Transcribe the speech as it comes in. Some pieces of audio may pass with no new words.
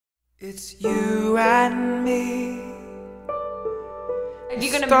It's you and me. Are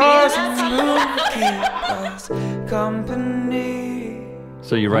you gonna be in that company.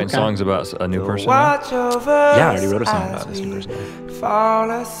 So you're writing songs about a new person now? Yeah, I already wrote a song about this new person.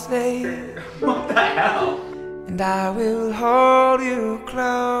 Fall asleep. What the hell? And I will hold you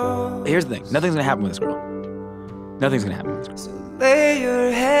close. Here's the thing, nothing's gonna happen with this girl. Nothing's gonna happen with this girl. So lay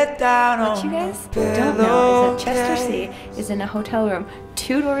your head down on What you guys don't know is that Chester C is in a hotel room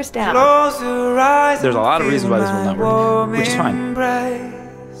 2 doors down. Close your eyes. There's a lot of reasons why this will not work, which is fine.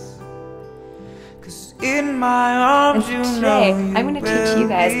 In my arms, and today, I'm going to teach you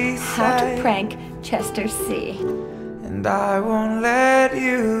guys how to prank Chester C. And I won't let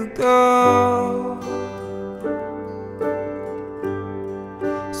you go.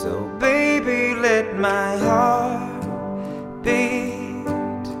 So baby, let my heart beat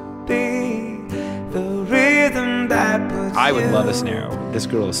the rhythm that puts I would love a scenario. This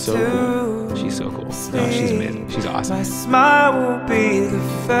girl is so cool. She's so cool. No, she's amazing. She's awesome. My smile will be the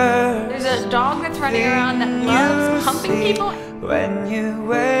first. There's a dog that's running around that loves humping people. When you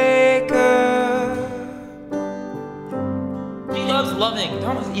wake up, She loves loving.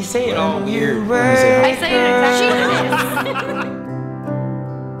 Don't you say it all weird. I say it exactly.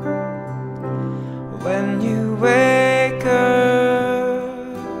 When you wake up.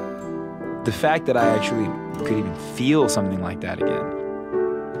 The fact that I actually could even feel something like that again.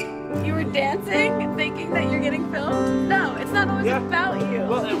 You were dancing, thinking that you're getting filmed? No, it's not always about you.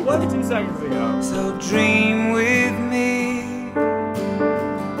 Well, it was 2 seconds ago. So dream with me.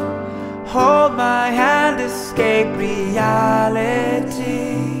 Hold my hand, escape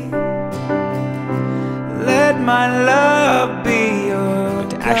reality. Let my love be your But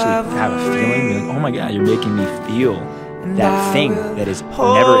to actually have a feeling, like, oh my God, you're making me feel that thing that is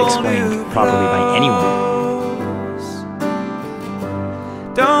never explained properly by anyone.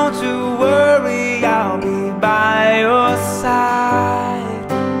 Don't you worry, I'll be by your side.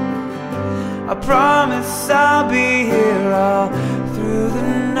 I promise I'll be here all through the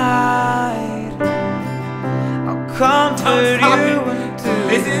night. I'll comfort you until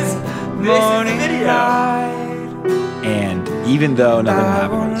This is morning the video. light. And even though nothing I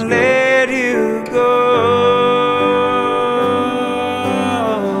happened with won't this girl, let you go.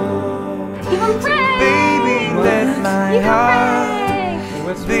 Baby, let my heart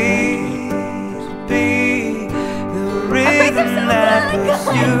beat the rhythm that puts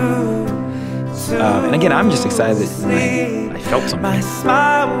you to and again, I'm just excited that I felt my something.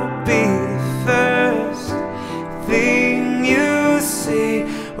 smile will be the first thing you see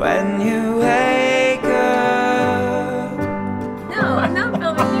when you wake up. No, I'm not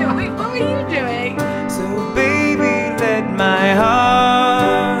filming you. Wait, what were you doing? So baby, let my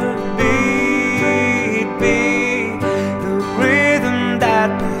heart beat the rhythm that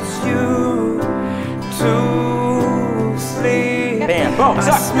puts you to sleep. Bam, boom, My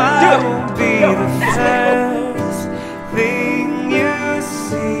suck. smile Do it. will be Go. the first thing you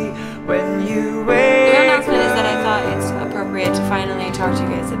see when you The wake real announcement is that I up. thought it's appropriate to finally talk to you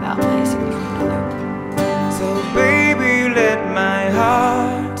guys about my significant other. So baby, let my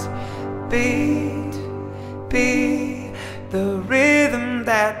heart beat the rhythm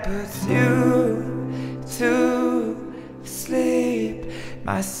that puts you to sleep.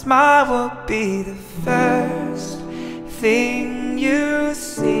 My smile will be the first thing you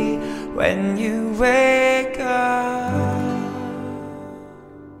see when you wake up.